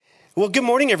Well, good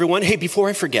morning, everyone. Hey, before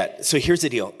I forget, so here's the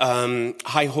deal.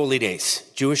 High Holy Days,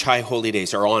 Jewish High Holy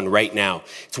Days are on right now.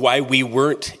 It's why we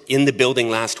weren't in the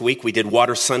building last week. We did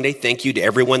Water Sunday. Thank you to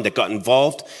everyone that got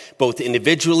involved, both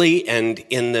individually and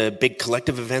in the big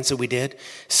collective events that we did.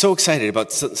 So excited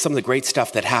about some of the great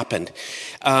stuff that happened.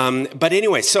 But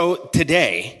anyway, so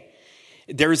today,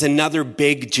 there's another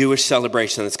big Jewish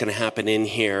celebration that's going to happen in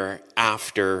here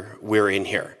after we're in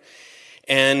here.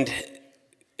 And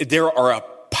there are a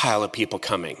pile of people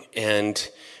coming, and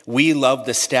we love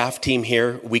the staff team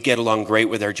here. We get along great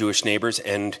with our Jewish neighbors,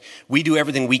 and we do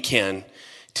everything we can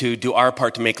to do our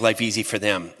part to make life easy for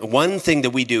them. One thing that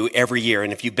we do every year,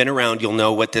 and if you've been around, you'll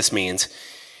know what this means,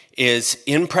 is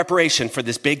in preparation for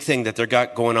this big thing that they've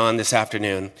got going on this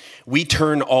afternoon, we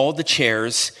turn all the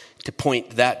chairs to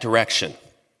point that direction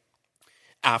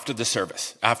after the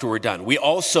service, after we're done. We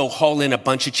also haul in a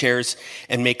bunch of chairs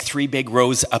and make 3 big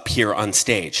rows up here on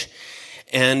stage.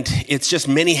 And it's just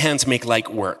many hands make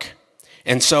light work.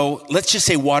 And so let's just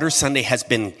say Water Sunday has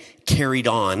been carried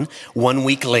on 1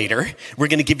 week later. We're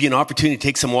going to give you an opportunity to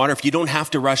take some water. If you don't have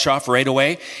to rush off right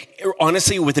away,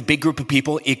 honestly, with a big group of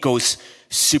people, it goes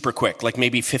super quick, like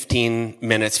maybe 15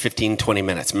 minutes, 15, 20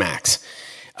 minutes max.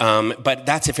 But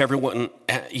that's if everyone,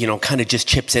 kind of just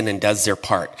chips in and does their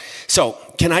part. So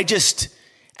can I just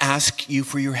ask you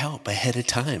for your help ahead of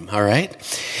time, all right?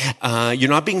 You're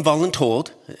not being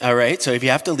voluntold, all right? So if you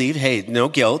have to leave, hey, no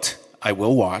guilt. I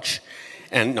will watch.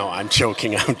 And no, I'm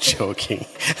joking.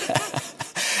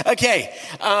 Okay,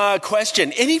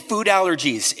 question. Any food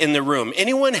allergies in the room?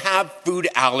 Anyone have food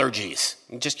allergies?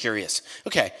 I'm just curious.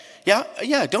 Okay,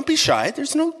 yeah, don't be shy.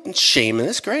 There's no shame in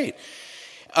this. Great.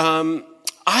 I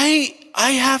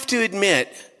have to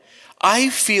admit, I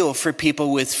feel for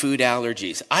people with food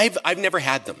allergies. I've never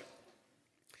had them.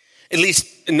 At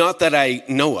least not that I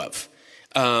know of.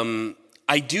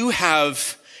 I do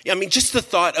have, just the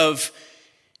thought of,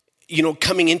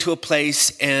 coming into a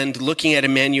place and looking at a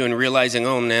menu and realizing,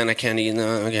 oh man, I can't eat,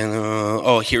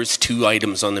 here's 2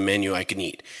 items on the menu I can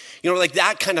eat. Like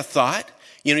that kind of thought.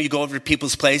 You go over to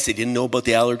people's place, they didn't know about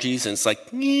the allergies, and it's like,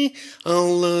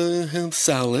 I'll have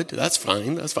salad. That's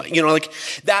fine. Like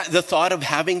that, the thought of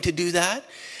having to do that,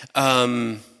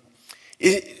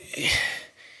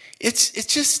 it's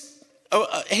just,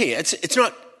 it's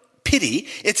not pity.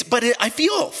 I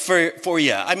feel for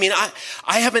you.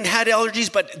 I haven't had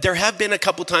allergies, but there have been a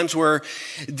couple times where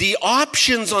the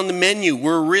options on the menu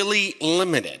were really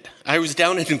limited. I was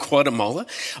down in Guatemala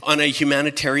on a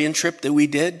humanitarian trip that we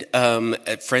did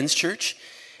at Friends Church.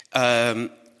 And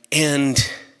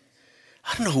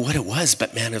I don't know what it was,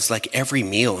 but man, it was like every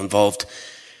meal involved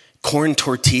corn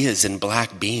tortillas and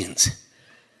black beans.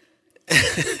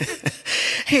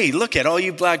 Hey, look at all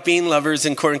you black bean lovers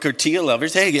and corn tortilla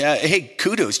lovers. Hey,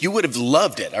 kudos. You would have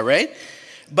loved it, all right?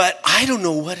 But I don't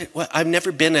know what I've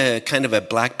never been a kind of a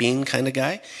black bean kind of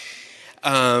guy.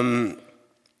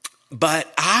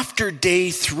 But after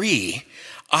day 3,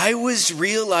 I was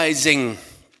realizing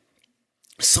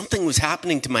something was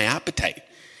happening to my appetite.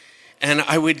 And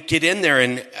I would get in there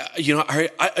and,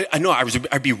 I know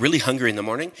I'd be really hungry in the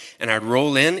morning, and I'd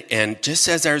roll in, and just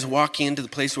as I was walking into the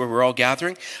place where we're all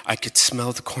gathering, I could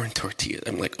smell the corn tortilla.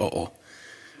 I'm like, oh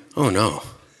no,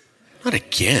 not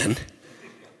again.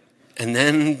 And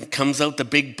then comes out the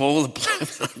big bowl of black.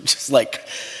 I'm just like,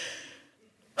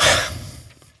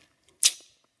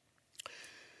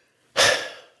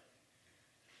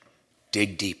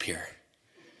 dig deep here.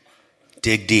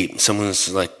 Dig deep. Someone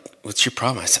was like, what's your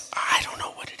problem? I said, I don't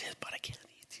know what it is, but I can't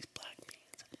eat these black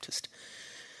beans. I'm just,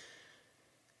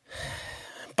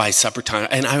 by supper time,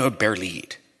 and I would barely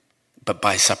eat, but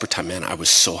by supper time, man, I was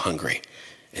so hungry.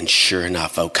 And sure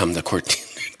enough, out come the tortilla.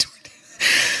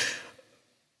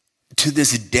 To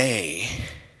this day,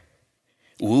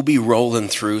 we'll be rolling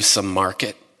through some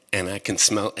market, and I can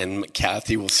smell, and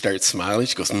Kathy will start smiling.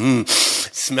 She goes,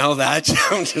 smell that?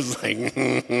 I'm just like,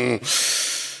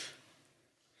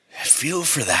 I feel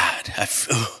for that. I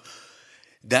feel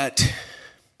that,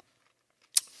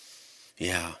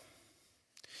 yeah.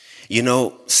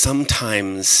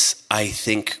 Sometimes I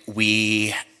think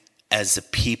we as a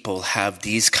people have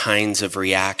these kinds of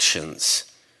reactions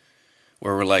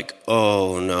where we're like,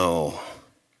 oh no,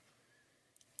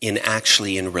 in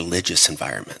religious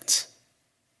environments,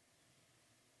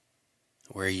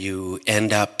 where you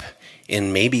end up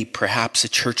in perhaps a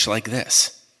church like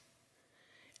this.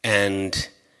 And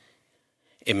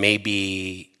it may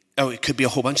be, it could be a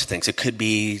whole bunch of things. It could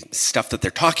be stuff that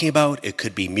they're talking about. It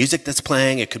could be music that's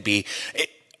playing. It could be a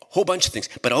whole bunch of things.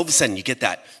 But all of a sudden you get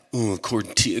that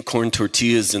corn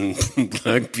tortillas and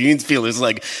black beans feel. It's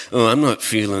like, I'm not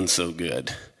feeling so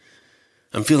good.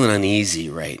 I'm feeling uneasy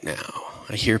right now.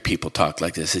 I hear people talk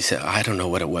like this. They say, I don't know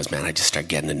what it was, man. I just started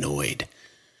getting annoyed. I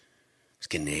was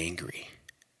getting angry.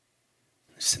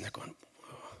 I'm sitting there going,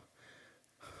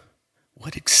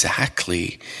 what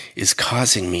exactly is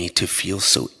causing me to feel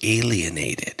so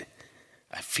alienated?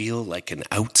 I feel like an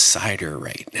outsider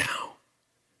right now.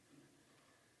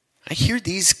 I hear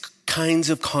these kinds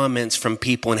of comments from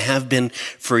people and have been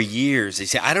for years. They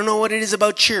say, I don't know what it is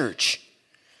about church,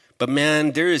 but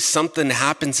man, there is something that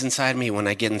happens inside me when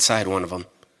I get inside one of them.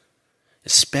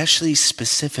 Especially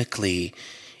specifically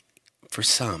for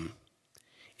some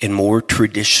in more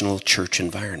traditional church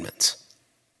environments.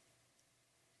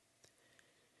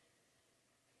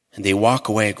 And they walk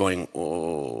away going,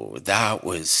 oh, that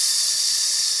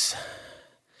wasn't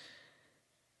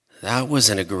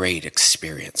a great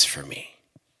experience for me.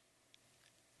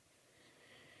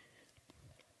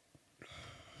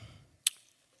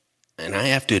 And I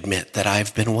have to admit that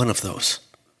I've been one of those.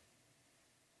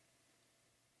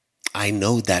 I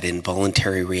know that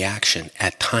involuntary reaction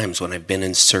at times when I've been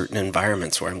in certain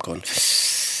environments where I'm going,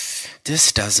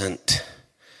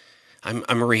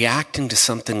 I'm reacting to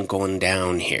something going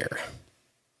down here.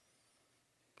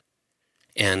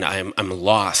 And I'm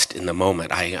lost in the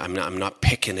moment. I'm not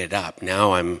picking it up.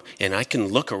 Now and I can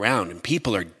look around and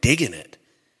people are digging it.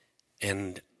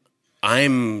 And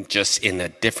I'm just in a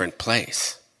different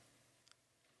place.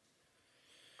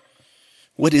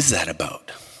 What is that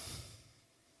about?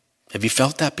 Have you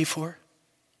felt that before?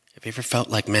 Have you ever felt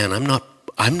like, man,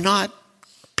 I'm not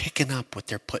picking up what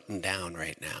they're putting down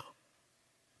right now?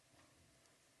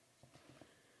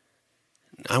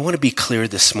 I want to be clear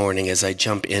this morning as I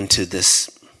jump into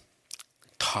this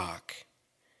talk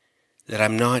that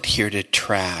I'm not here to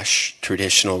trash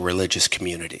traditional religious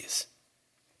communities.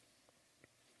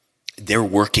 They're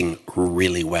working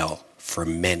really well for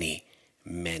many,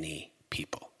 many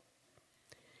people.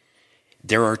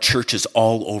 There are churches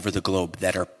all over the globe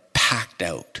that are packed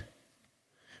out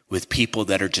with people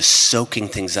that are just soaking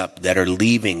things up, that are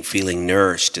leaving feeling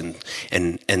nourished and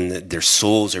their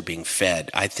souls are being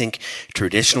fed. I think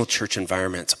traditional church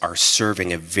environments are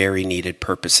serving a very needed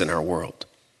purpose in our world.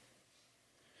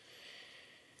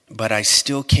 But I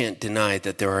still can't deny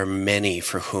that there are many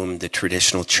for whom the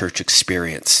traditional church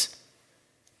experience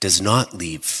does not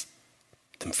leave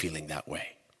them feeling that way.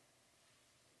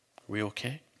 Are we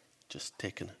okay? Just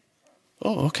taking it.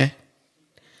 Oh, okay.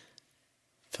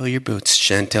 Fill your boots,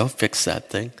 Chantel. Fix that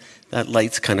thing. That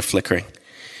light's kind of flickering.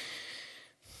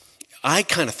 I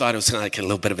kind of thought it was like a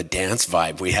little bit of a dance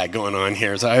vibe we had going on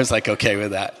here, so I was like okay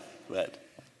with that, but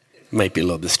it might be a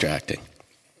little distracting.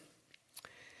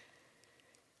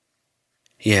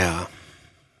 Yeah.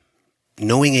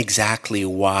 Knowing exactly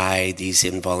why these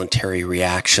involuntary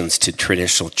reactions to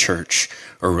traditional church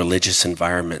or religious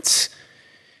environments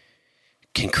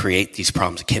can create these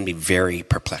problems, it can be very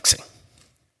perplexing.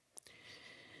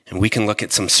 And we can look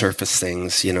at some surface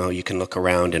things, you can look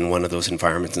around in one of those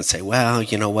environments and say, well,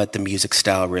 you know what, the music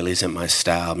style really isn't my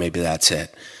style, maybe that's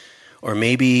it. Or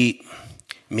maybe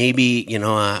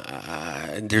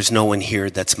there's no one here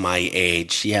that's my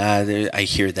age. Yeah, I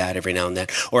hear that every now and then.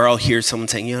 Or I'll hear someone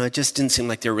saying, it just didn't seem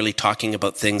like they're really talking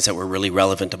about things that were really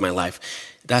relevant to my life.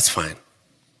 That's fine.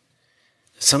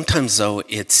 Sometimes, though,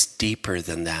 it's deeper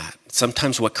than that.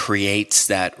 Sometimes what creates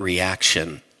that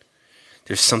reaction,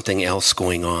 there's something else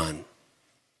going on.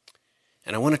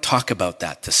 And I want to talk about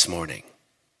that this morning.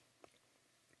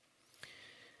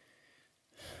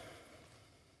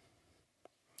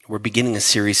 We're beginning a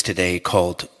series today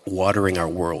called Watering Our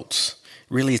Worlds.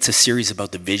 Really, it's a series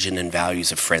about the vision and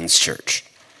values of Friends Church.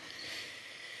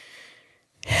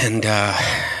 And,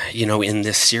 in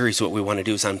this series, what we want to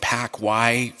do is unpack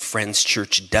why Friends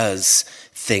Church does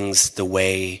things the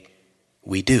way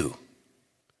we do.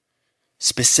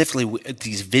 Specifically,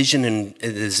 this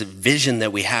vision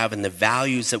that we have and the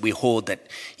values that we hold that,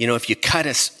 if you cut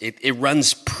us, it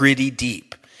runs pretty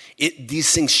deep.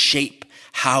 These things shape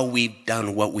how we've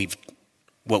done what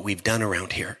we've done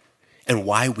around here and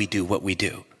why we do what we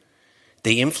do.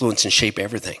 They influence and shape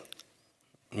everything.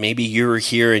 Maybe you're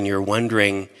here and you're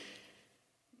wondering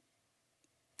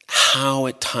how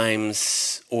at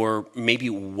times, or maybe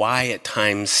why at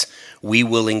times, we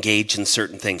will engage in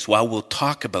certain things, why we'll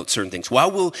talk about certain things, why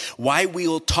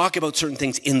we'll talk about certain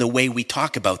things in the way we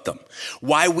talk about them,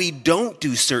 why we don't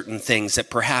do certain things that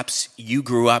perhaps you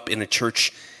grew up in a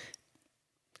church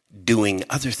doing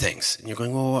other things. And you're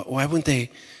going, well, why wouldn't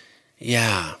they?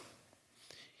 Yeah,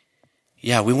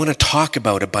 we want to talk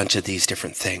about a bunch of these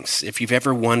different things. If you've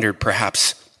ever wondered,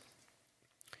 perhaps,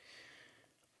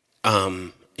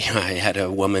 I had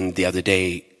a woman the other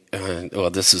day,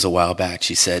 this is a while back,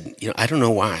 she said, I don't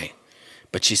know why,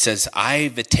 But she says,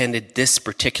 I've attended this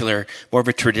particular, more of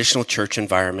a traditional church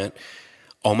environment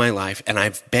all my life, and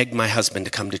I've begged my husband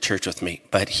to come to church with me,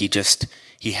 but he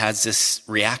has this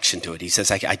reaction to it. He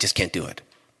says, I just can't do it.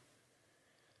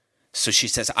 So she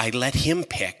says, I let him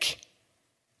pick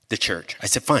the church. I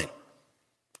said, fine.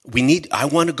 I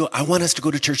want us to go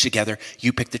to church together.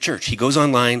 You pick the church. He goes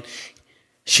online.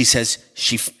 She says,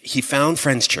 he found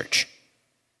Friends Church.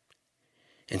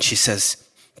 And she says,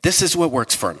 this is what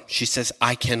works for him. She says,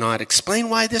 I cannot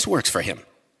explain why this works for him.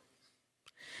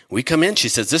 We come in, she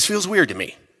says, this feels weird to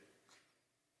me.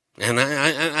 And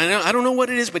I don't know what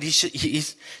it is, but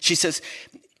she says,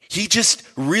 he just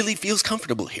really feels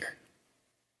comfortable here.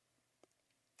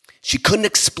 She couldn't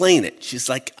explain it. She's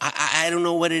like, I don't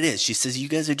know what it is. She says, you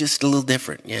guys are just a little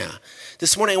different. Yeah.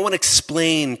 This morning, I want to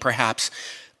explain perhaps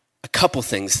a couple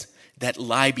things that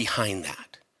lie behind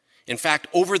that. In fact,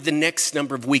 over the next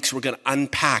number of weeks, we're going to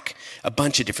unpack a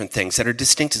bunch of different things that are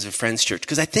distinct as a Friends Church,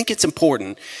 because I think it's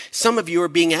important. Some of you are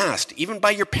being asked, even by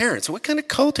your parents, what kind of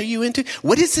cult are you into?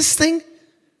 What is this thing?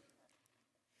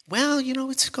 Well,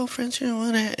 it's called Friends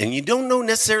Church. And you don't know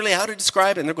necessarily how to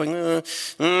describe it, and they're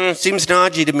going, seems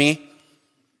dodgy to me.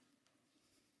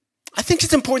 I think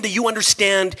it's important that you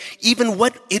understand even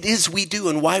what it is we do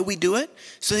and why we do it,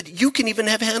 so that you can even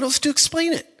have handles to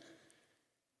explain it.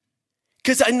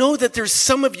 Because I know that there's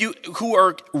some of you who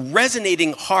are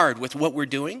resonating hard with what we're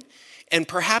doing, and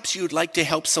perhaps you'd like to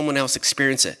help someone else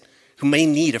experience it who may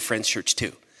need a Friends Church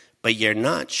too, but you're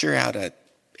not sure how to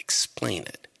explain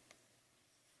it.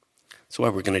 That's why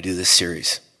we're going to do this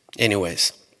series.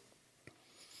 Anyways,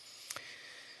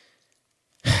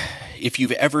 if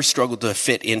you've ever struggled to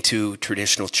fit into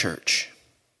traditional church,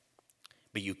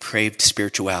 but you craved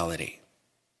spirituality,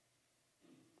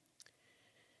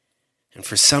 and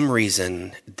for some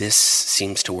reason, this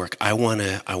seems to work. I want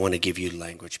to give you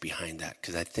language behind that,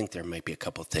 because I think there might be a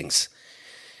couple things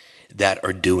that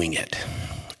are doing it.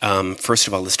 First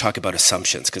of all, let's talk about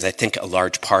assumptions, because I think a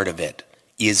large part of it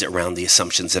is around the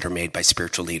assumptions that are made by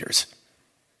spiritual leaders.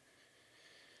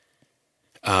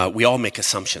 We all make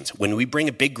assumptions. When we bring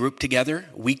a big group together,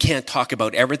 we can't talk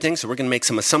about everything, so we're going to make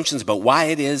some assumptions about why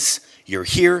it is you're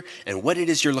here and what it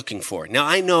is you're looking for. Now,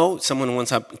 I know someone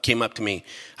once came up to me.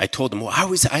 I told him, well,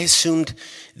 I assumed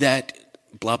that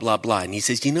blah, blah, blah. And he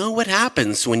says, you know what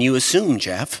happens when you assume,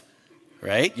 Jeff?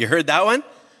 Right? You heard that one?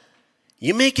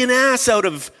 You make an ass out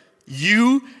of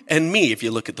you and me, if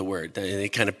you look at the word. They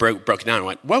kind of broke it down and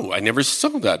went, whoa, I never saw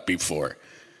that before.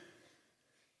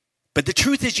 But the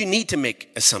truth is, you need to make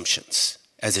assumptions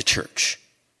as a church.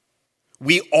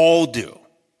 We all do.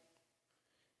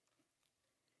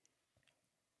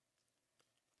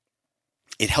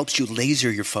 It helps you laser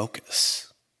your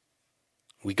focus.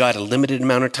 We got a limited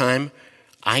amount of time.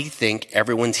 I think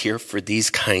everyone's here for these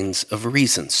kinds of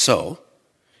reasons. So,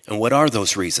 and what are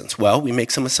those reasons? Well, we make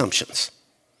some assumptions.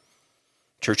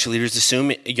 Church leaders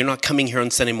assume you're not coming here on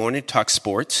Sunday morning to talk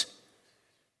sports.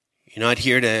 You're not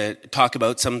here to talk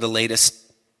about some of the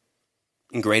latest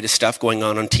and greatest stuff going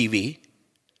on TV.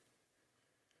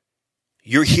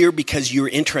 You're here because you're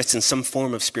interested in some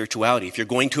form of spirituality. If you're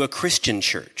going to a Christian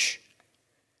church,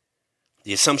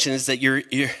 the assumption is that you're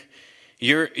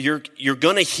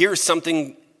going to hear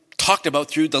something talked about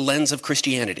through the lens of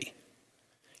Christianity.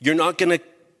 You're not going to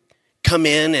come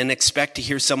in and expect to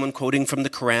hear someone quoting from the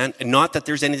Quran. And not that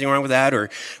there's anything wrong with that,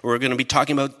 or we're going to be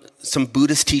talking about some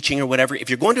Buddhist teaching or whatever. If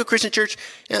you're going to a Christian church,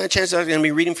 chances are they're going to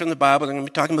be reading from the Bible. They're going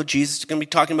to be talking about Jesus. They're going to be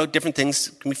talking about different things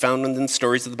that can be found in the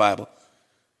stories of the Bible.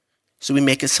 So we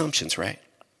make assumptions, right?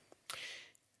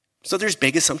 So there's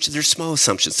big assumptions, there's small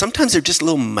assumptions. Sometimes they're just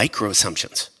little micro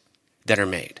assumptions that are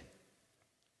made.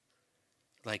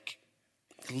 Like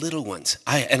little ones.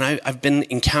 I've been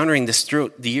encountering this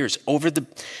throughout the years. Over the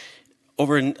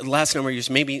last number of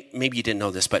years, maybe you didn't know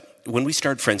this, but when we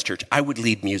started Friends Church, I would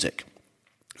lead music.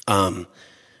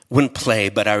 Wouldn't play,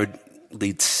 but I would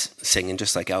lead singing,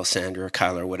 just like Alessandra or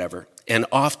Kyle or whatever. And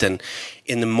often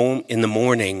in the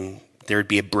morning, there would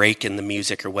be a break in the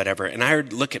music or whatever, and I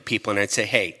would look at people and I'd say,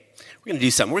 hey, we're going to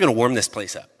do something. We're going to warm this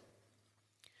place up.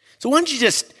 So why don't you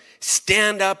just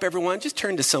stand up, everyone, just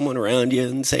turn to someone around you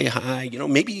and say hi.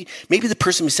 Maybe the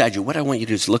person beside you, what I want you to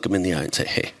do is look them in the eye and say,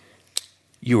 hey,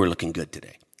 you were looking good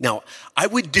today. Now, I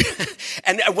would do,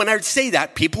 and when I would say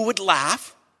that, people would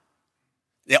laugh.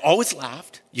 They always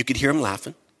laughed. You could hear them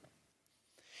laughing.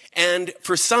 And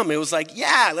for some, it was like,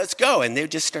 yeah, let's go. And they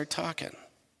would just start talking.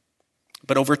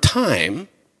 But over time,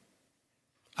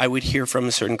 I would hear from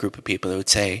a certain group of people that would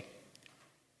say,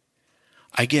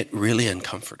 I get really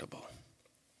uncomfortable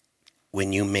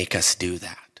when you make us do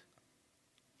that.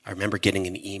 I remember getting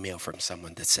an email from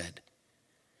someone that said,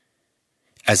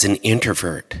 as an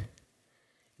introvert,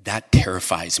 that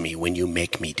terrifies me when you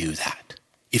make me do that.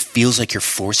 It feels like you're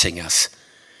forcing us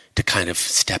to kind of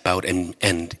step out and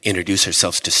introduce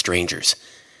ourselves to strangers.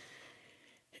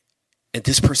 And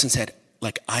this person said,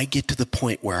 like, I get to the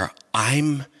point where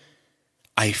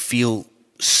I feel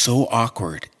so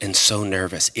awkward and so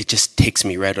nervous. It just takes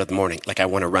me right out of the morning. Like I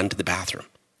want to run to the bathroom.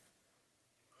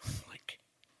 Like,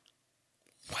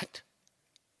 what?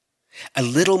 A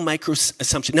little micro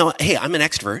assumption. Now, hey, I'm an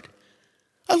extrovert.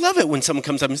 I love it when someone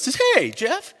comes up and says, hey,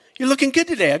 Jeff, you're looking good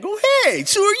today. I go, hey,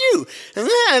 so are you. And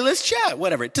let's chat,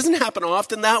 whatever. It doesn't happen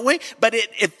often that way, but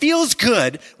it feels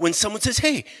good when someone says,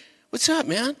 hey, what's up,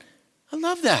 man? I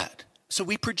love that. So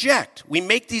we project. We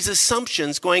make these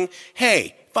assumptions going,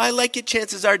 hey, if I like it,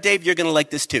 chances are, Dave, you're going to like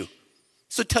this too.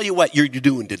 So tell you what you're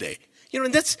doing today. You know,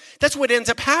 and that's what ends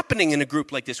up happening in a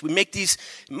group like this. We make these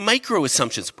micro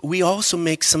assumptions. But we also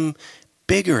make some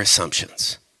bigger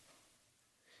assumptions.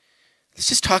 Let's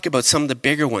just talk about some of the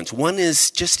bigger ones. One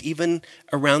is just even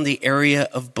around the area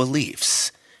of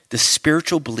beliefs, the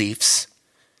spiritual beliefs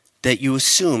that you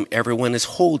assume everyone is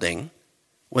holding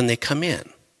when they come in.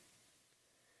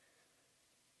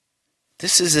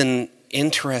 This is an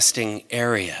interesting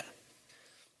area.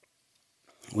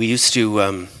 We used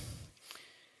to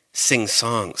sing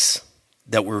songs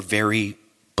that were very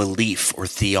belief or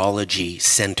theology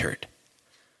centered.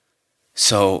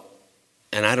 So,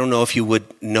 and I don't know if you would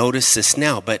notice this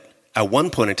now, but at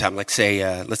one point in time, like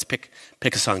say, let's pick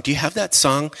a song. Do you have that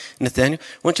song, Nathaniel?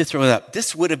 Why don't you throw it up?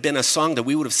 This would have been a song that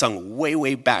we would have sung way,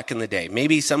 way back in the day.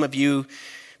 Maybe some of you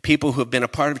people who have been a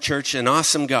part of church, An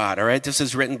Awesome God, all right? This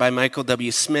is written by Michael W.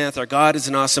 Smith. Our God is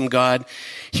an awesome God.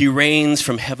 He reigns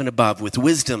from heaven above with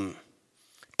wisdom,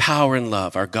 power, and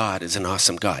love. Our God is an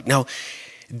awesome God. Now,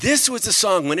 this was a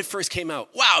song when it first came out.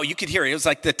 Wow, you could hear it. It was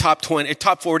like the top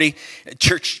 40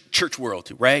 church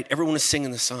world, right? Everyone was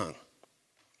singing the song.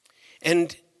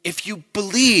 And if you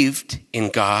believed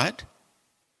in God,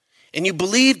 and you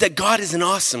believed that God is an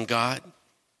awesome God,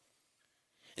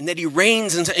 and that he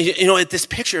reigns, and you know, at this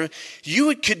picture,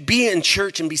 you could be in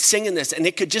church and be singing this, and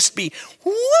it could just be,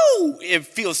 woo, it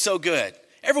feels so good.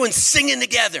 Everyone's singing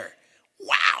together.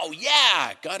 Wow,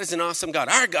 yeah, God is an awesome God.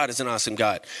 Our God is an awesome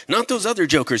God. Not those other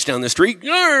jokers down the street.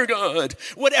 Our God,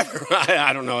 whatever.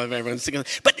 I don't know if everyone's singing,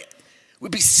 but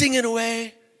we'd be singing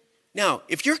away. Now,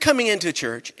 if you're coming into a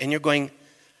church and you're going,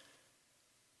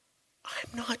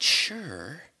 I'm not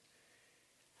sure.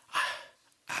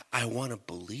 I want to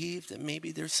believe that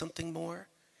maybe there's something more,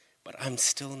 but I'm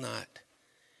still not.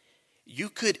 You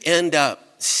could end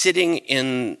up sitting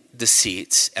in the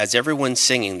seats as everyone's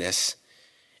singing this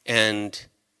and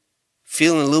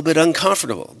feeling a little bit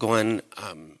uncomfortable, going,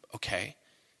 okay,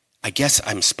 I guess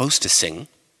I'm supposed to sing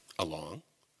along.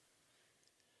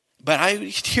 But I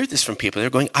hear this from people. They're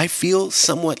going, I feel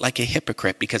somewhat like a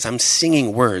hypocrite because I'm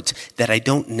singing words that I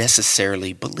don't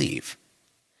necessarily believe.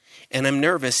 And I'm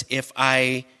nervous if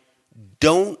I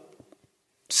don't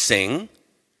sing,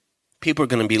 people are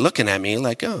going to be looking at me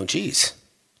like, oh, geez.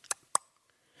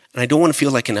 And I don't want to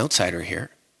feel like an outsider here.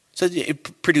 So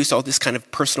it produced all this kind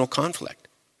of personal conflict.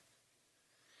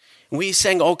 We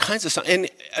sang all kinds of songs. And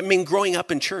I mean, growing up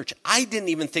in church, I didn't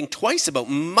even think twice about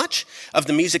much of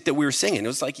the music that we were singing. It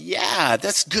was like, yeah,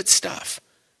 that's good stuff.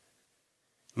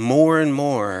 More and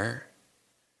more,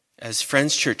 as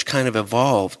Friends Church kind of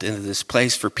evolved into this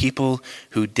place for people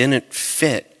who didn't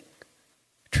fit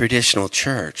traditional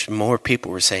church, more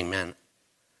people were saying, man,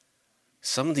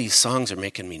 some of these songs are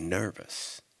making me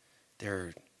nervous.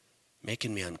 They're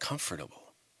making me uncomfortable.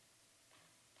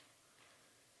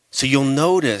 So you'll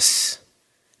notice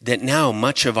that now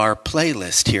much of our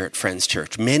playlist here at Friends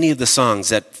Church, many of the songs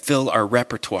that fill our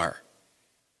repertoire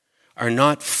are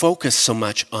not focused so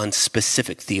much on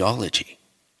specific theology.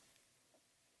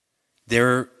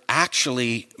 They're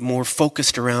actually more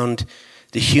focused around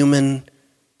the human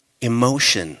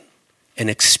emotion and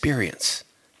experience,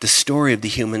 the story of the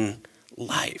human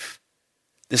life.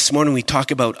 This morning we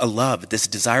talk about a love, this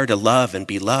desire to love and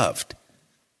be loved.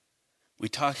 We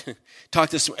talk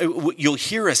this, you'll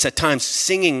hear us at times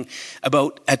singing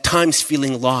about at times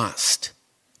feeling lost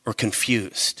or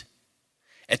confused,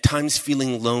 at times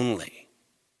feeling lonely.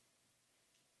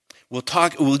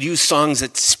 We'll use songs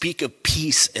that speak of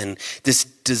peace and this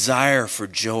desire for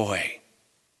joy.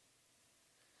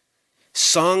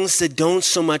 Songs that don't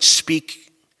so much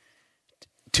speak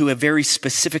to a very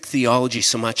specific theology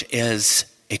so much as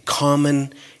a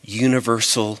common,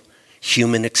 universal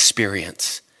human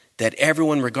experience that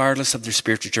everyone, regardless of their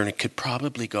spiritual journey, could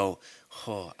probably go,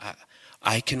 oh,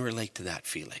 I can relate to that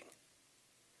feeling.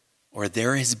 Or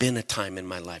there has been a time in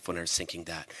my life when I was thinking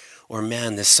that. Or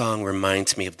man, this song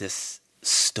reminds me of this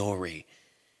story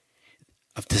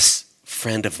of this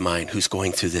friend of mine who's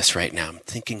going through this right now. I'm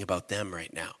thinking about them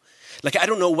right now. Like, I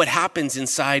don't know what happens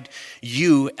inside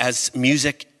you as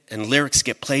music and lyrics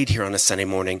get played here on a Sunday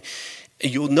morning.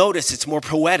 You'll notice it's more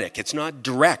poetic. It's not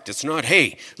direct. It's not,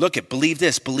 hey, look at, believe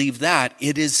this, believe that.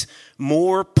 It is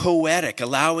more poetic,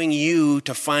 allowing you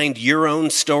to find your own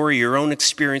story, your own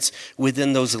experience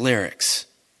within those lyrics.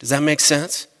 Does that make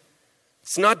sense?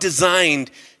 It's not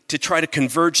designed to try to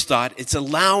converge thought. It's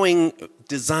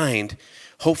designed,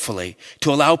 hopefully,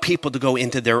 to allow people to go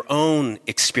into their own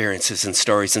experiences and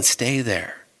stories and stay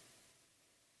there.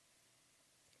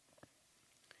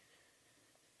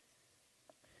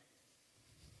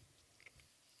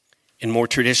 In more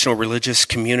traditional religious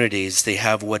communities, they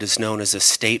have what is known as a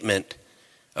statement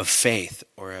of faith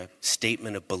or a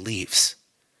statement of beliefs.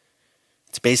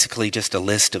 It's basically just a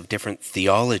list of different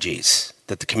theologies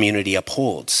that the community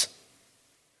upholds.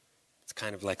 It's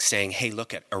kind of like saying, hey,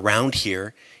 look at around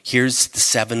here, here's the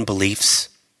 7 beliefs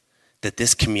that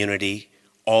this community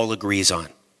all agrees on.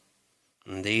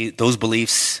 And those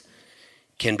beliefs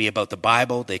can be about the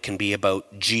Bible, they can be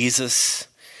about Jesus,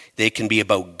 they can be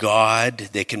about God,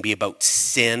 they can be about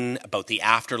sin, about the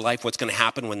afterlife, what's going to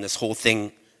happen when this whole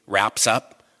thing wraps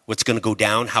up, what's going to go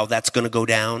down, how that's going to go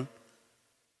down.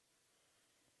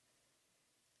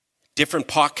 Different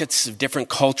pockets of different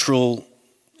cultural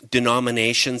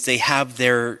denominations, they have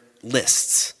their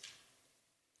lists.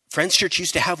 Friends Church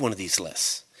used to have one of these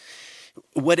lists.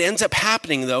 What ends up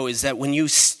happening, though, is that when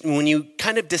you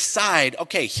kind of decide,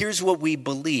 okay, here's what we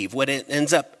believe, what it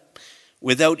ends up,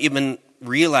 without even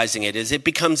realizing it, is it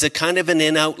becomes a kind of an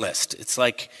in-out list. It's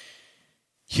like,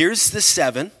 here's the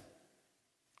 7.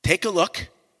 Take a look.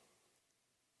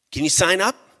 Can you sign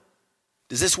up?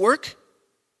 Does this work?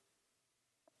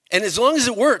 And as long as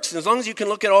it works, and as long as you can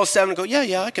look at all 7 and go,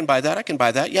 yeah, I can buy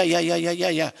that,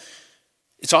 yeah.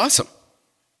 It's awesome.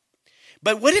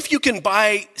 But what if you can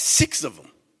buy 6 of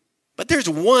them? But there's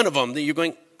one of them that you're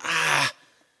going,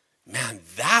 man,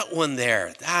 that one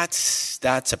there, that's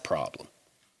a problem.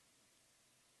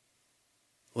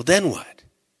 Well, then what?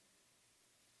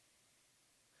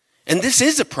 And this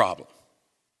is a problem.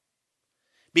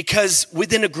 Because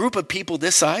within a group of people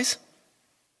this size,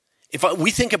 if we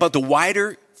think about the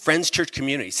wider Friends Church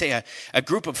community, say a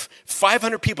group of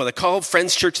 500 people that call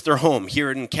Friends Church their home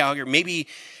here in Calgary, maybe,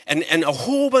 and a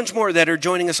whole bunch more that are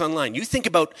joining us online. You think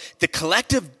about the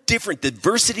collective different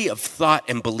diversity of thought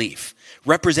and belief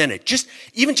represented just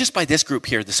by this group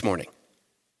here this morning.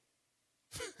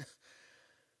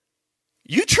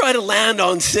 You try to land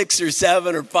on 6 or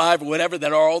 7 or 5 or whatever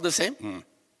that are all the same.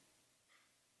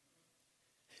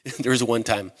 There was one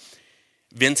time,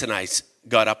 Vince and I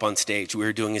got up on stage. We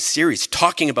were doing a series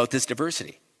talking about this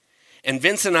diversity. And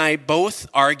Vince and I both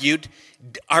argued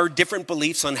our different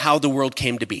beliefs on how the world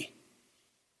came to be,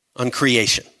 on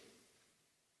creation.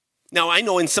 Now, I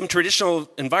know in some traditional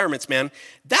environments, man,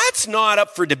 that's not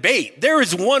up for debate. There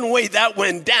is one way that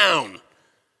went down.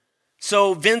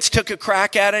 So Vince took a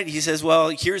crack at it. He says, well,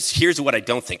 here's what I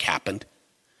don't think happened.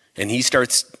 And he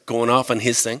starts going off on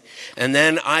his thing. And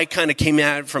then I kind of came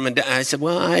at it I said,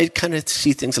 well, I kind of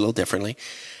see things a little differently.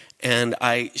 And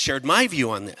I shared my view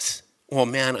on this. Well,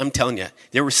 man, I'm telling you,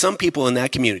 there were some people in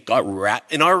that community,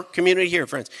 in our community here,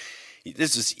 friends,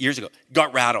 this was years ago,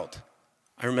 got rattled.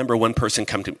 I remember one person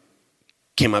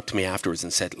came up to me afterwards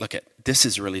and said, look, this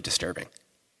is really disturbing.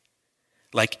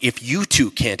 Like, if you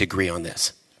two can't agree on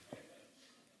this,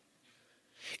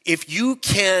 if you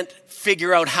can't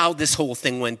figure out how this whole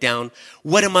thing went down,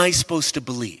 what am I supposed to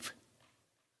believe?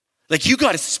 Like, you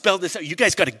got to spell this out. You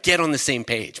guys got to get on the same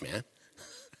page, man.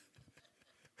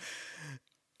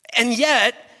 And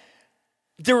yet,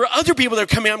 there were other people that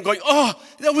are coming out and going, oh,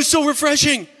 that was so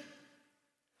refreshing.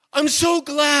 I'm so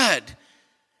glad.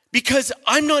 Because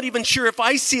I'm not even sure if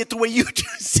I see it the way you do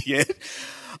see it.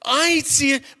 I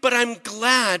see it, but I'm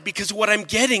glad because what I'm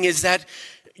getting is that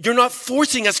you're not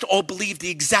forcing us to all believe the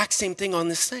exact same thing on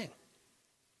this thing.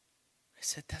 I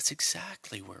said, that's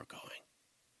exactly where we're going.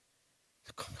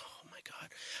 Oh my God.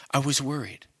 I was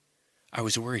worried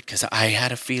because I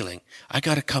had a feeling. I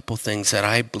got a couple things that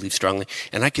I believe strongly,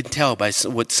 and I could tell by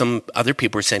what some other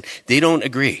people were saying. They don't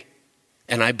agree.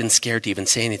 And I've been scared to even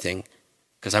say anything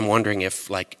because I'm wondering if,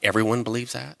 like, everyone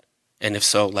believes that. And if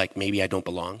so, like, maybe I don't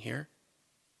belong here.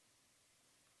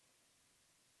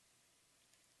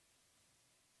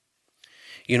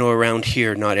 You know, around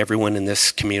here, not everyone in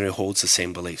this community holds the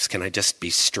same beliefs. Can I just be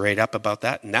straight up about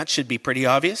that? And that should be pretty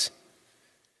obvious.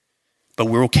 But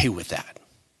we're okay with that.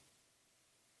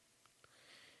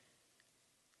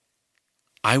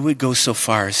 I would go so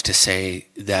far as to say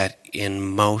that in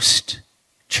most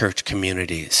church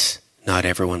communities, Not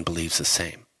everyone believes the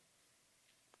same.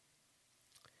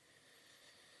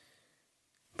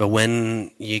 But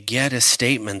when you get a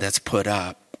statement that's put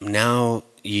up, now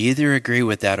you either agree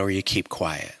with that or you keep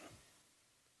quiet.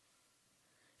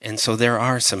 And so there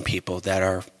are some people that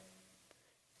are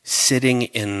sitting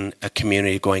in a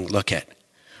community going, look at,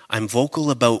 I'm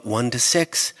vocal about 1 to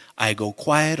 6. I go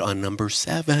quiet on number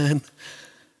 7.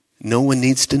 No one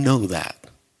needs to know that.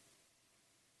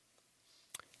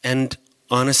 And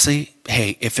honestly,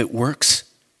 hey, if it works,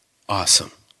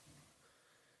 awesome.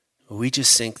 We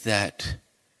just think that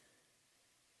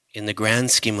in the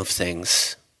grand scheme of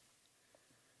things,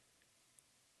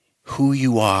 who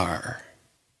you are,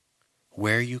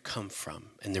 where you come from,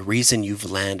 and the reason you've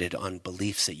landed on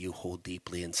beliefs that you hold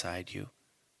deeply inside you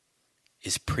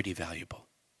is pretty valuable.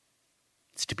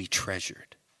 It's to be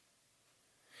treasured.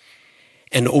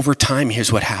 And over time,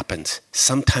 here's what happens.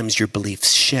 Sometimes your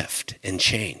beliefs shift and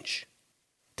change.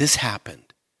 This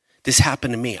happened. This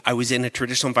happened to me. I was in a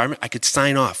traditional environment. I could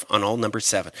sign off on all number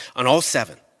 7. On all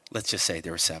 7. Let's just say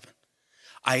there were 7.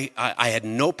 I had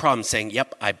no problem saying,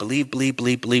 yep, I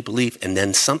believe. And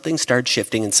then something started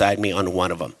shifting inside me on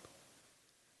one of them.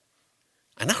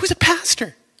 And I was a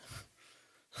pastor.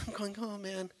 I'm going, oh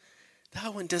man,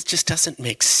 that one just doesn't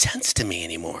make sense to me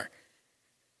anymore.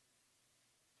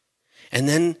 And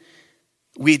then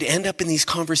we'd end up in these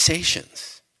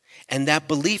conversations, and that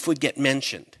belief would get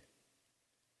mentioned.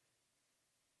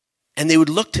 And they would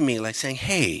look to me like saying,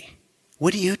 hey,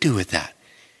 what do you do with that?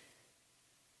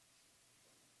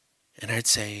 And I'd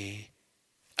say,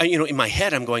 in my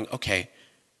head, I'm going, okay,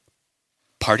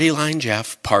 party line,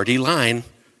 Jeff, party line.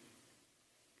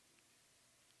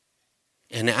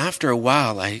 And after a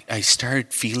while, I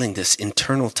started feeling this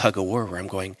internal tug of war where I'm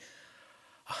going,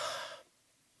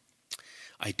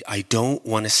 I don't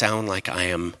want to sound like I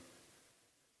am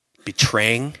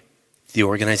betraying the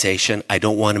organization. I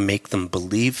don't want to make them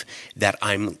believe that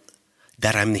I'm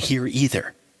here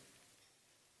either.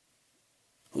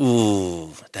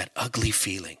 Ooh, that ugly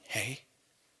feeling, hey?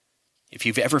 If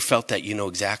you've ever felt that, you know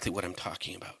exactly what I'm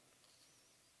talking about.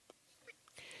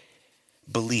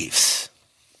 Beliefs.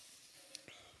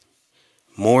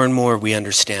 More and more we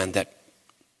understand that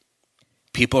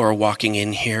people are walking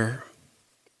in here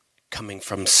coming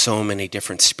from so many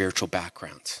different spiritual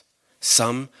backgrounds.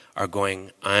 Some are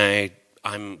going,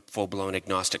 I'm full-blown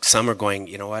agnostic. Some are going,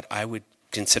 you know what, I would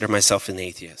consider myself an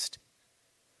atheist.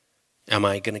 Am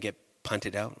I going to get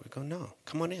punted out? We go, no,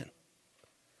 come on in.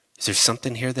 Is there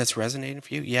something here that's resonating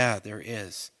for you? Yeah, there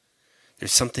is.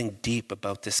 There's something deep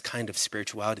about this kind of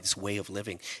spirituality, this way of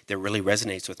living that really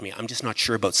resonates with me. I'm just not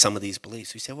sure about some of these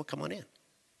beliefs. We say, well, come on in.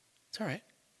 It's all right.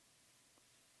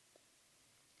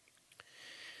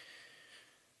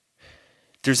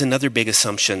 There's another big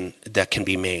assumption that can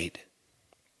be made,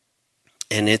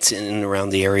 and it's in and around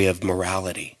the area of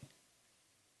morality.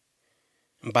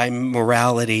 By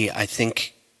morality, I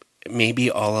think maybe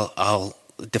I'll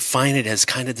define it as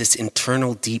kind of this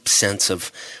internal deep sense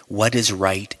of what is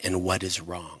right and what is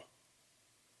wrong.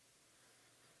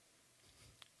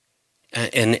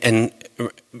 And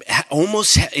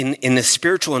almost in a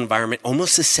spiritual environment,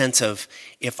 almost a sense of,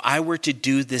 if I were to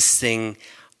do this thing,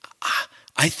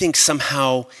 I think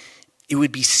somehow it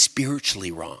would be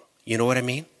spiritually wrong. You know what I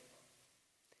mean?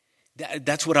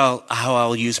 That's how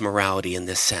I'll use morality in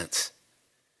this sense.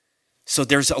 So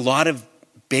there's a lot of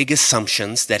big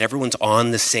assumptions that everyone's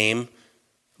on the same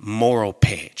moral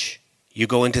page. You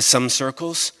go into some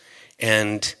circles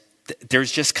and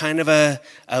there's just kind of a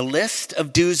list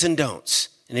of do's and don'ts.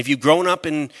 And if you've grown up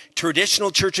in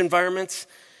traditional church environments,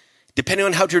 depending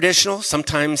on how traditional,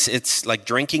 sometimes it's like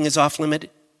drinking is off limit,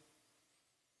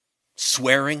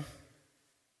 swearing,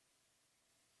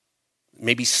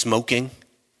 maybe smoking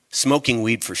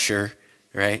weed for sure,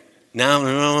 right?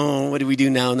 Now, what do we do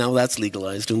now? Now that's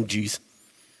legalized. Oh, geez.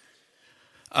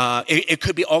 It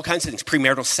could be all kinds of things.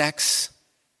 Premarital sex.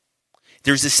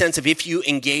 There's a sense of if you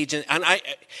engage in,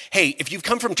 hey, if you've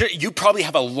come from church, you probably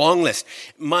have a long list.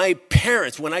 My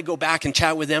parents, when I go back and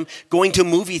chat with them, going to a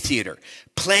movie theater,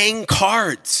 playing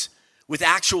cards with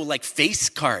actual like face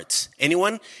cards.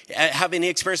 Anyone have any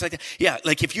experience like that? Yeah,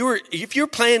 like if you're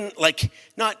playing like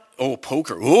not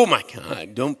poker. Oh my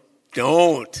God,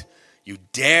 don't you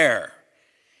dare.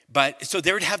 But so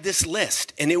they would have this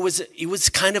list, and it was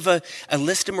kind of a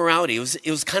list of morality.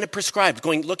 It was kind of prescribed,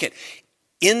 going, look at,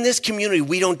 in this community,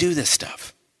 we don't do this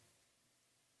stuff.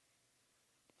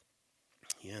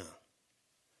 Yeah.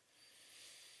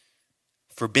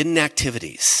 Forbidden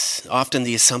activities. Often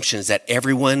the assumption is that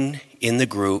everyone in the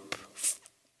group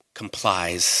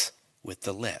complies with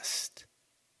the list.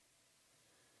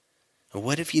 And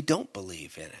what if you don't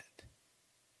believe in it?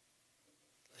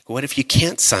 What if you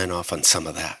can't sign off on some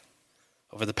of that?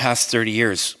 Over the past 30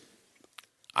 years,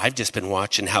 I've just been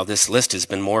watching how this list has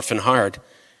been morphing hard.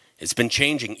 It's been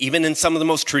changing. Even in some of the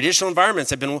most traditional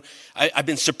environments, I've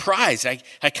been surprised.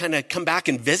 I kind of come back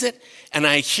and visit, and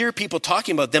I hear people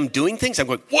talking about them doing things. I'm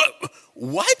going,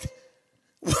 what?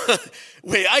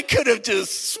 Wait, I could have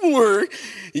just swore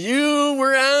you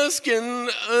were asking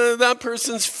that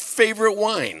person's favorite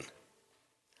wine.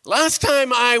 Last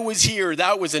time I was here,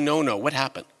 that was a no-no. What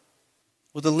happened?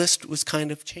 Well, the list was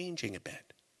kind of changing a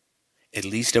bit. At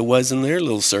least it was in their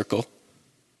little circle.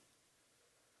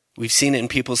 We've seen it in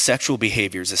people's sexual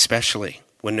behaviors, especially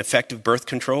when effective birth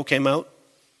control came out.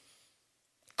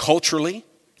 Culturally,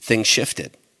 things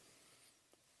shifted.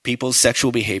 People's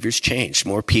sexual behaviors changed.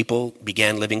 More people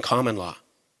began living common law.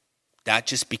 That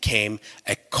just became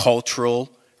a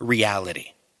cultural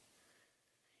reality.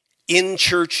 In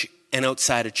church and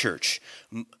outside of church.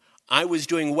 I was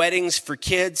doing weddings for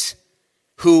kids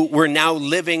who were now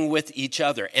living with each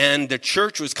other. And the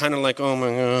church was kind of like, oh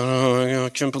my God, I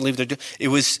can't believe they're doing it. It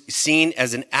was seen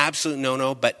as an absolute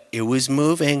no-no, but it was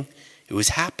moving. It was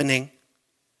happening.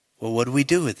 Well, what do we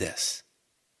do with this?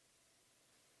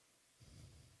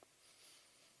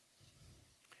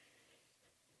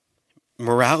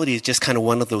 Morality is just kind of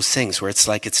one of those things where it's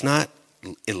like it's not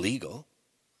illegal,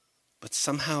 but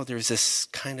somehow there's this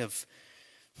kind of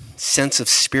sense of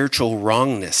spiritual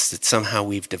wrongness that somehow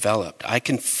we've developed. I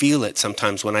can feel it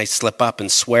sometimes when I slip up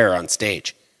and swear on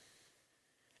stage.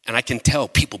 And I can tell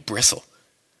people bristle.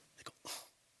 They go, oh.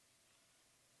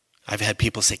 I've had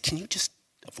people say, can you just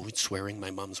avoid swearing?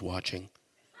 My mom's watching.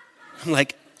 I'm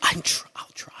like, I'll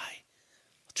try.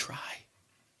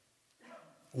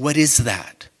 What is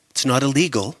that? It's not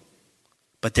illegal,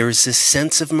 but there is this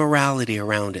sense of morality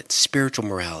around it, spiritual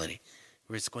morality,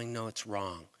 where it's going, no, it's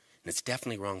wrong. And it's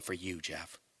definitely wrong for you,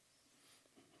 Jeff.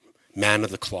 Man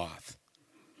of the cloth.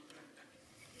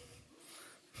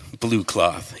 Blue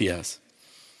cloth, yes.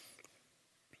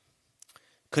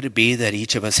 Could it be that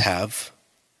each of us have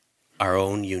our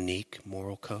own unique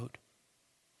moral code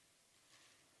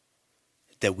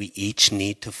that we each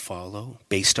need to follow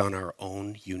based on our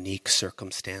own unique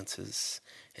circumstances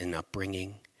and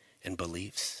upbringing and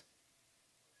beliefs?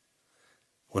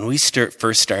 When we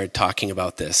first started talking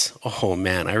about this, oh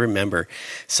man, I remember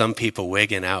some people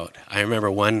wigging out. I remember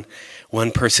one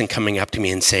person coming up to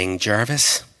me and saying,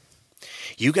 Jarvis,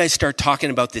 you guys start talking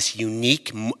about this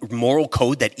unique moral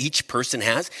code that each person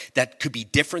has that could be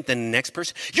different than the next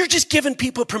person. You're just giving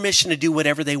people permission to do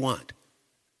whatever they want.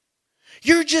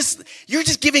 You're just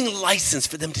giving license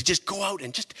for them to just go out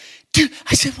and just do.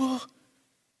 I said, well,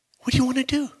 what do you want to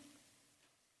do?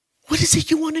 What is it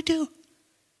you want to do?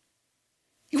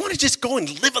 You want to just go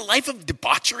and live a life of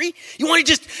debauchery? You want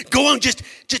to just go and just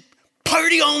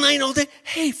party all night, all day?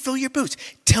 Hey, fill your boots.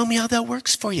 Tell me how that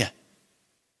works for you.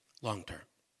 Long term.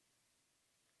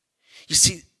 You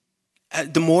see,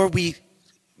 the more we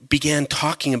began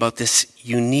talking about this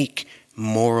unique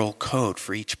moral code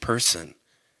for each person,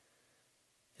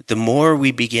 the more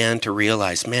we began to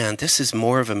realize, man, this is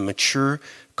more of a mature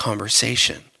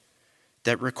conversation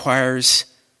that requires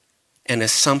an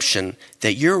assumption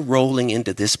that you're rolling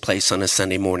into this place on a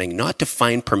Sunday morning not to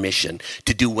find permission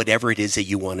to do whatever it is that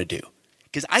you want to do.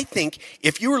 Because I think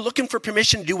if you were looking for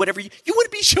permission to do whatever, you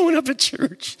wouldn't be showing up at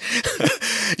church.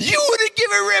 You wouldn't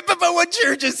give a rip about what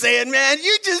church is saying, man.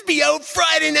 You'd just be out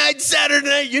Friday night, Saturday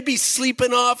night. You'd be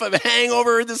sleeping off of a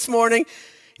hangover this morning.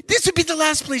 This would be the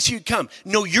last place you'd come.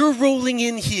 No, you're rolling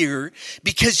in here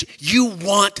because you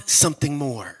want something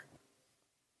more.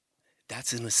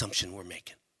 That's an assumption we're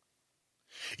making.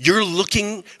 You're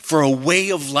looking for a way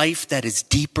of life that is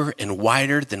deeper and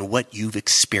wider than what you've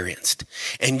experienced.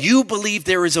 And you believe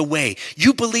there is a way.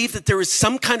 You believe that there is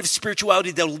some kind of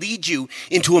spirituality that will lead you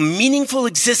into a meaningful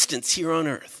existence here on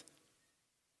earth.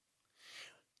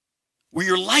 Where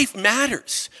your life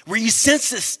matters. Where you sense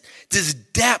this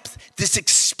depth, this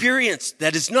experience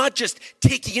that is not just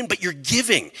taking in, but you're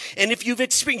giving. And if you've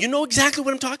experienced, you know exactly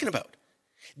what I'm talking about.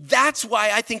 That's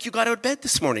why I think you got out of bed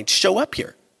this morning to show up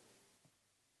here.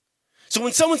 So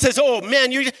when someone says, oh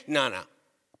man,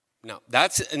 no,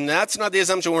 that's not the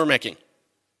assumption we're making.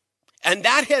 And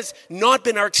that has not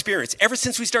been our experience. Ever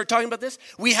since we started talking about this,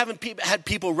 we haven't had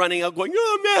people running out going,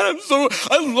 oh man,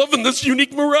 I'm loving this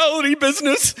unique morality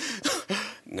business.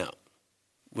 No,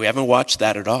 we haven't watched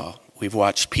that at all. We've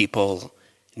watched people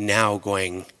now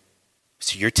going,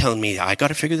 so you're telling me I got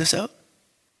to figure this out?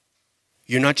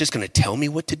 You're not just going to tell me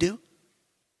what to do?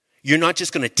 You're not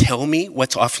just going to tell me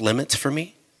what's off limits for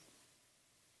me?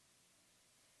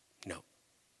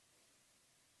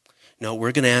 No,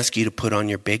 we're going to ask you to put on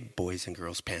your big boys and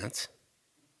girls pants.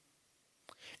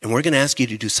 And we're going to ask you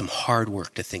to do some hard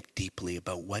work to think deeply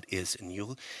about what is.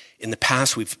 And in the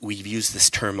past, we've used this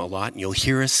term a lot, and you'll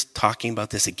hear us talking about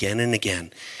this again and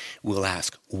again. We'll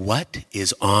ask, what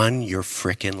is on your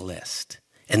frickin' list?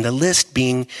 And the list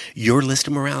being your list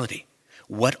of morality.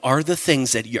 What are the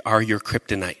things that are your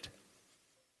kryptonite?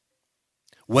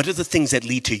 What are the things that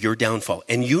lead to your downfall?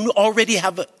 And you already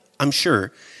have, I'm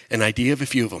sure, an idea of a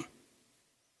few of them.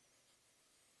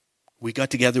 We got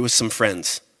together with some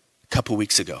friends a couple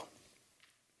weeks ago.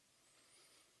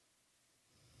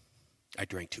 I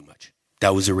drank too much.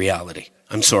 That was a reality.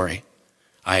 I'm sorry.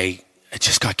 I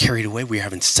just got carried away. We were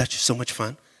having so much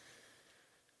fun.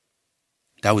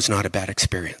 That was not a bad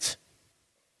experience.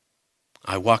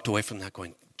 I walked away from that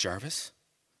going, Jarvis,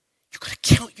 you got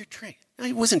to count your drink.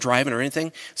 I wasn't driving or anything.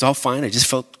 It was all fine. I just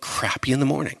felt crappy in the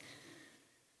morning.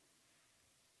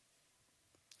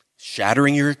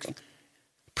 Shattering your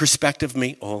perspective of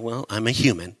me. Oh, well, I'm a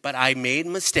human. But I made a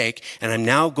mistake, and I'm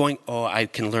now going, I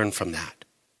can learn from that.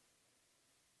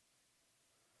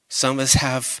 Some of us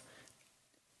have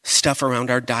stuff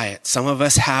around our diet. Some of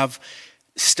us have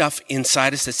stuff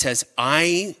inside us that says,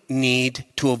 I need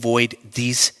to avoid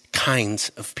these kinds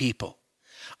of people.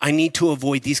 I need to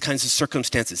avoid these kinds of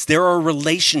circumstances. There are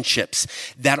relationships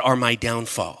that are my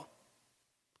downfall,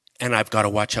 and I've got to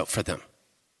watch out for them.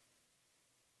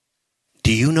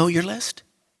 Do you know your list?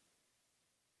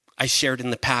 I shared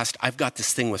in the past, I've got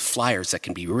this thing with flyers that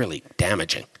can be really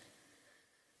damaging.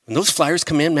 When those flyers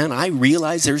come in, man, I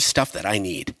realize there's stuff that I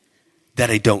need that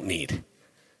I don't need.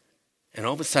 And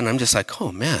all of a sudden, I'm just like,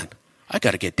 oh man, I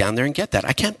got to get down there and get that.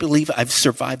 I can't believe I've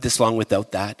survived this long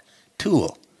without that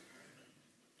tool.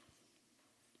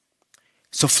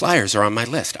 So flyers are on my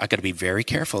list. I got to be very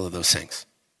careful of those things.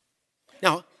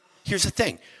 Now, here's the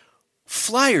thing.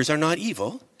 Flyers are not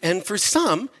evil. And for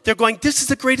some, they're going, this is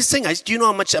the greatest thing. Do you know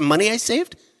how much money I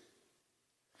saved?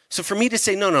 So for me to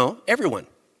say, no, everyone,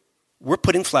 we're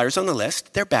putting flyers on the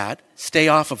list. They're bad. Stay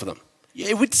off of them.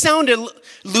 It would sound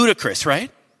ludicrous,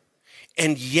 right?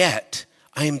 And yet,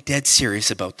 I am dead serious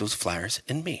about those flyers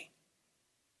and me.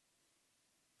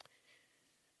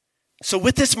 So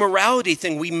with this morality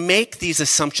thing, we make these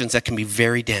assumptions that can be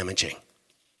very damaging.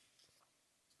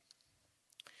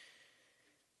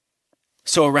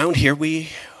 So around here, we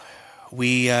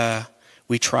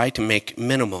try to make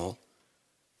minimal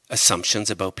assumptions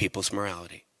about people's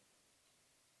morality.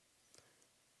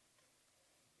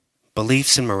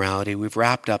 Beliefs and morality, we've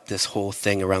wrapped up this whole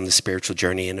thing around the spiritual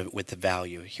journey and with the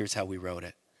value. Here's how we wrote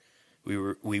it.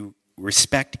 We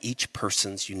respect each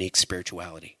person's unique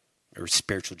spirituality or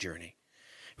spiritual journey.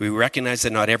 We recognize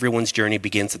that not everyone's journey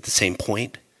begins at the same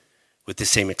point with the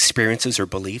same experiences or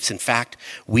beliefs. In fact,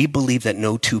 we believe that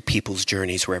no two people's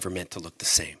journeys were ever meant to look the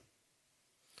same.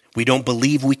 We don't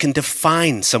believe we can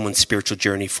define someone's spiritual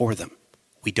journey for them.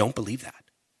 We don't believe that.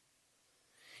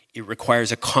 It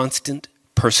requires a constant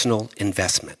personal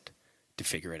investment to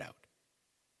figure it out.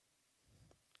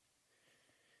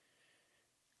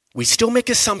 We still make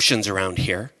assumptions around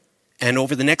here, and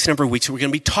over the next number of weeks, we're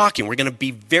going to be talking. We're going to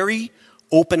be very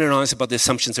open and honest about the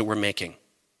assumptions that we're making.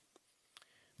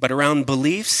 But around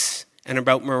beliefs and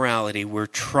about morality, we're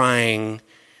trying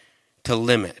to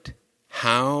limit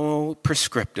how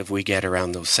prescriptive we get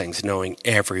around those things, knowing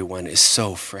everyone is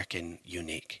so frickin'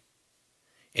 unique.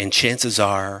 And chances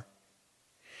are,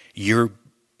 your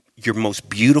most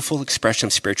beautiful expression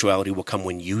of spirituality will come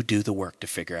when you do the work to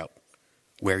figure out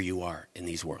where you are in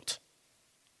these worlds.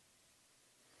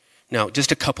 Now,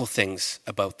 just a couple things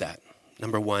about that.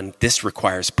 Number one, this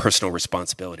requires personal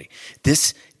responsibility.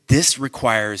 This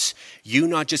requires you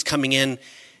not just coming in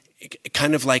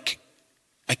kind of like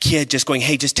a kid just going,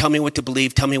 hey, just tell me what to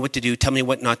believe, tell me what to do, tell me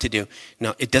what not to do.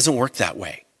 No, it doesn't work that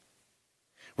way.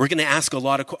 We're going to ask a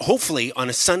lot of, hopefully on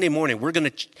a Sunday morning, we're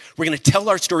going to tell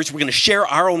our stories. We're going to share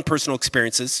our own personal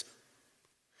experiences.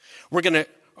 We're going to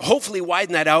hopefully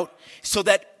widen that out so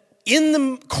that in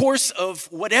the course of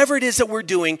whatever it is that we're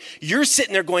doing, you're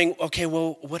sitting there going, okay,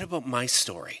 well, what about my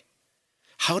story?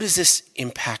 How does this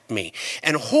impact me?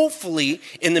 And hopefully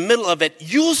in the middle of it,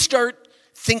 you'll start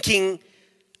thinking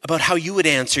about how you would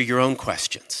answer your own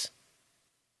questions.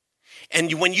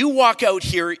 And when you walk out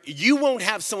here, you won't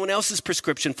have someone else's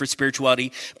prescription for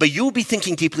spirituality, but you'll be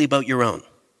thinking deeply about your own.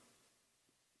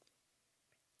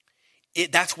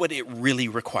 That's what it really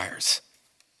requires.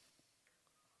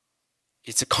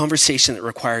 It's a conversation that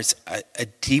requires a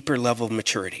deeper level of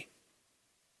maturity.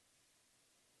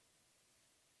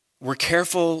 We're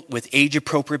careful with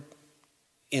age-appropriate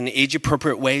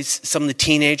ways. Some of the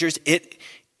teenagers,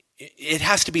 it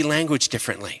has to be languaged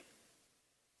differently.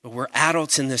 But we're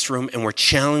adults in this room, and we're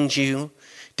challenging you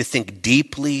to think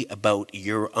deeply about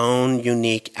your own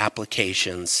unique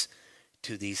applications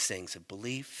to these things of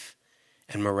belief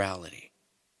and morality.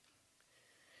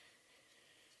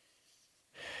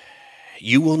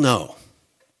 You will know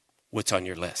what's on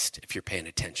your list if you're paying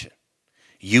attention.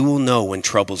 You will know when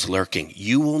trouble's lurking.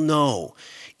 You will know,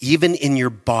 even in your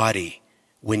body,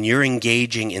 when you're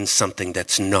engaging in something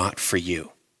that's not for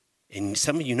you. And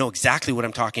some of you know exactly what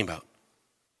I'm talking about.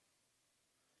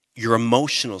 Your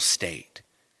emotional state,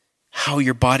 how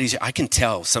your body's, I can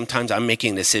tell sometimes I'm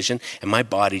making a decision and my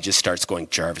body just starts going,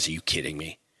 Jarvis, are you kidding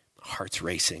me? My heart's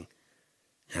racing.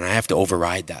 And I have to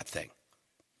override that thing.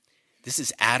 This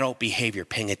is adult behavior,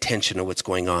 paying attention to what's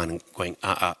going on and going,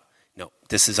 no,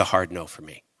 this is a hard no for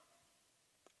me.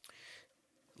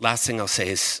 Last thing I'll say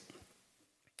is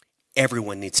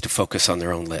everyone needs to focus on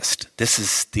their own list. This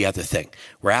is the other thing.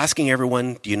 We're asking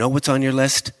everyone, do you know what's on your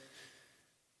list?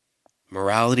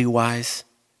 Morality-wise.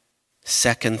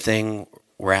 Second thing,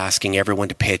 we're asking everyone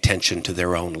to pay attention to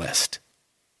their own list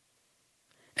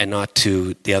and not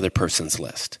to the other person's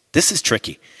list. This is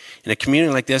tricky. In a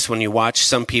community like this, when you watch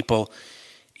some people,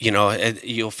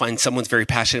 you'll find someone's very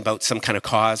passionate about some kind of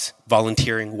cause,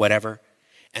 volunteering, whatever,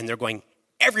 and they're going,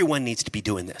 everyone needs to be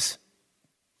doing this.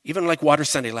 Even like Water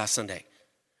Sunday last Sunday.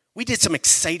 We did some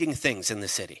exciting things in the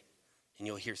city. And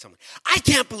you'll hear someone, I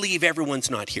can't believe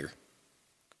everyone's not here.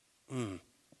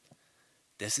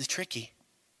 This is tricky.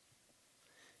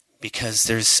 Because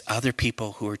there's other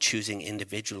people who are choosing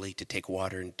individually to take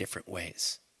water in different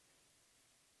ways.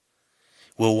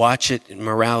 We'll watch it in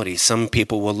morality. Some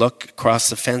people will look across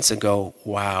the fence and go,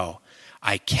 wow,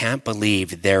 I can't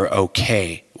believe they're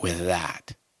okay with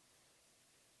that.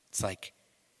 It's like,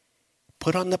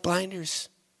 put on the blinders,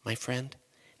 my friend.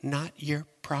 Not your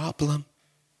problem.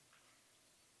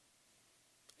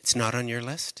 It's not on your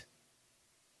list.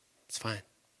 It's fine.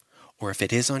 Or if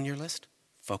it is on your list,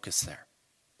 focus there.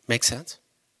 Make sense?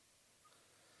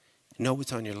 Know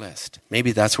what's on your list.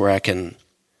 Maybe that's where I can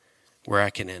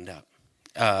end up.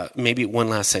 Maybe one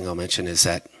last thing I'll mention is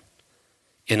that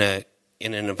in an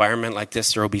environment like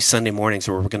this, there will be Sunday mornings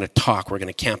where we're going to talk, we're going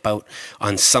to camp out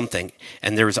on something,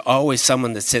 and there's always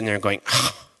someone that's sitting there going,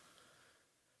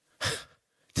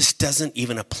 this doesn't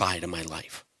even apply to my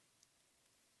life.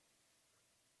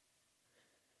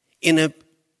 In a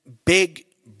big,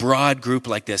 broad group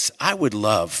like this, I would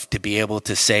love to be able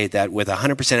to say that with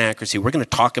 100% accuracy, we're going to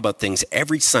talk about things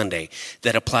every Sunday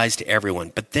that applies to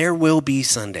everyone, but there will be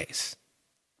Sundays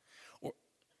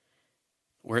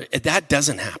where that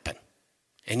doesn't happen.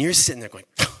 And you're sitting there going,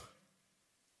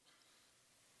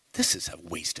 this is a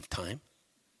waste of time.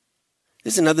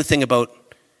 This is another thing about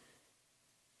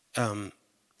a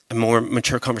more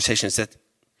mature conversation is that,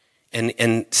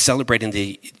 and celebrating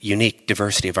the unique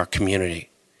diversity of our community,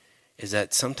 is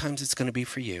that sometimes it's going to be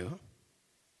for you,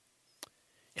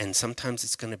 and sometimes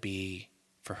it's going to be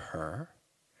for her,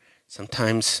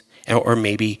 sometimes, or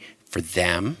maybe for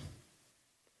them,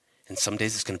 and some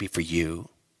days it's going to be for you.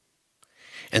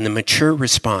 And the mature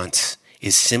response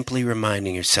is simply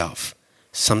reminding yourself,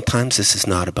 sometimes this is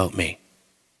not about me.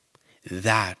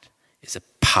 That is a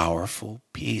powerful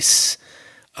piece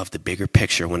of the bigger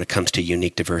picture when it comes to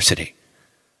unique diversity.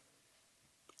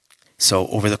 So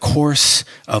over the course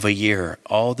of a year,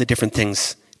 all the different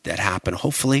things that happen,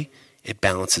 hopefully it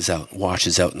balances out,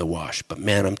 washes out in the wash. But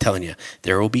man, I'm telling you,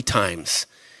 there will be times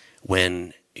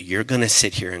when you're going to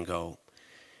sit here and go,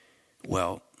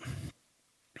 well,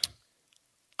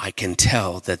 I can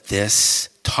tell that this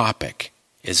topic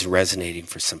is resonating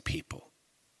for some people,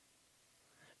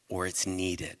 or it's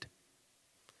needed.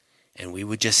 And we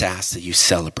would just ask that you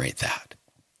celebrate that.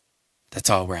 That's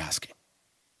all we're asking.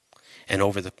 And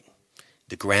over the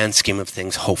grand scheme of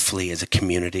things, hopefully as a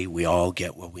community, we all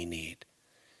get what we need.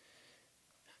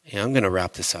 Yeah, I'm going to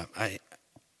wrap this up.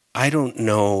 I don't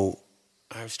know.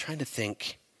 I was trying to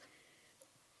think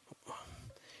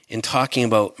in talking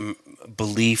about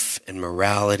belief and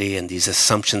morality and these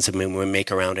assumptions that we make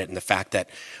around it, and the fact that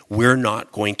we're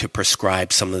not going to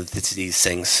prescribe some of these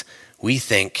things. We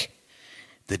think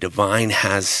the divine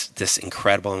has this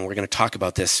incredible, and we're going to talk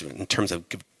about this in terms of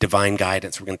divine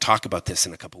guidance. We're going to talk about this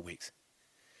in a couple of weeks.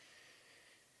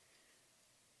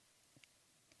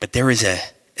 But there is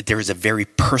a very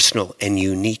personal and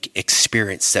unique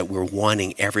experience that we're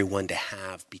wanting everyone to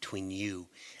have between you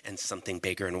and something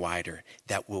bigger and wider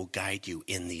that will guide you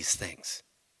in these things.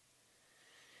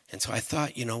 And so I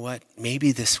thought, you know what,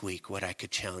 maybe this week what I could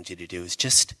challenge you to do is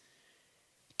just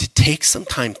to take some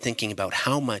time thinking about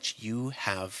how much you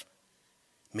have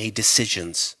made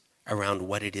decisions around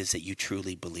what it is that you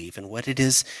truly believe and what it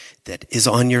is that is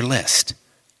on your list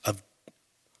of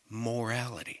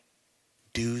morality,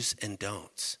 do's and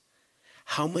don'ts.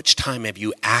 How much time have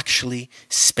you actually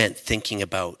spent thinking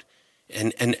about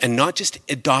and not just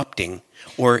adopting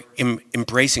or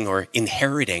embracing or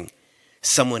inheriting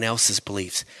someone else's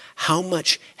beliefs? How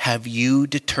much have you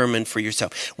determined for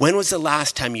yourself? When was the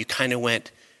last time you kind of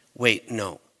went, wait,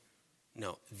 no,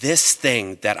 this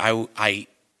thing that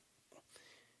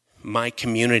my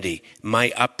community,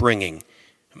 my upbringing,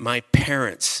 my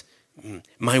parents,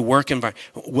 my work environment,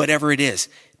 whatever it is,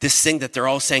 this thing that they're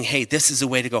all saying, hey, this is the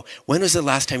way to go. When was the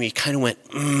last time you kind of went,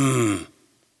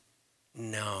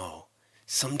 no,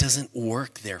 some doesn't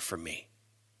work there for me?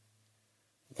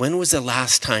 When was the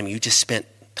last time you just spent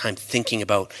time thinking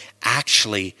about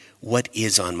actually what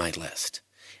is on my list?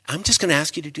 I'm just going to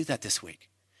ask you to do that this week.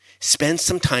 Spend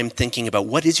some time thinking about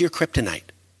what is your kryptonite?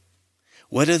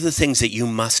 What are the things that you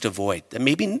must avoid that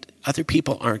maybe other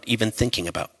people aren't even thinking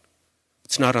about?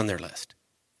 It's not on their list.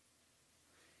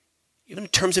 Even in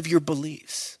terms of your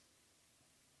beliefs,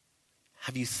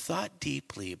 have you thought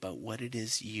deeply about what it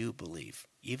is you believe,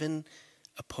 even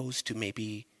opposed to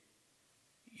maybe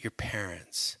your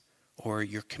parents or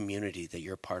your community that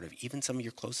you're a part of, even some of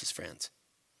your closest friends?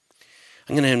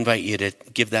 I'm going to invite you to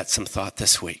give that some thought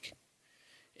this week.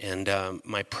 And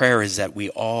my prayer is that we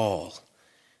all,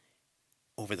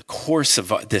 over the course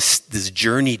of this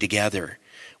journey together,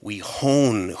 we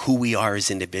hone who we are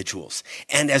as individuals.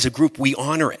 And as a group, we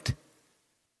honor it.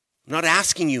 I'm not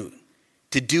asking you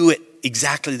to do it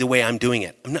exactly the way I'm doing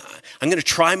it. I'm going to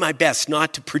try my best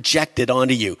not to project it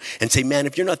onto you and say, man,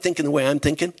 if you're not thinking the way I'm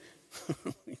thinking,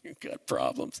 you've got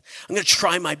problems. I'm going to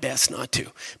try my best not to.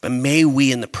 But may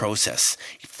we in the process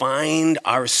find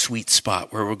our sweet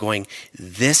spot where we're going,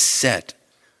 this set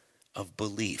of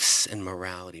beliefs and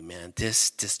morality, man,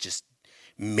 this just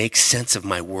makes sense of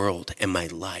my world and my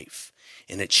life.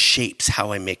 And it shapes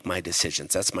how I make my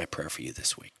decisions. That's my prayer for you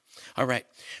this week. All right,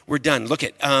 we're done. Look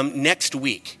at next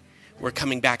week. We're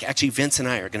coming back. Actually, Vince and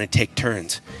I are going to take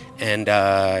turns and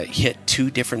hit two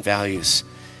different values.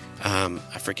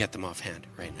 I forget them offhand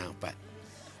right now, but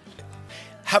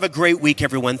have a great week,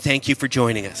 everyone. Thank you for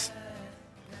joining us.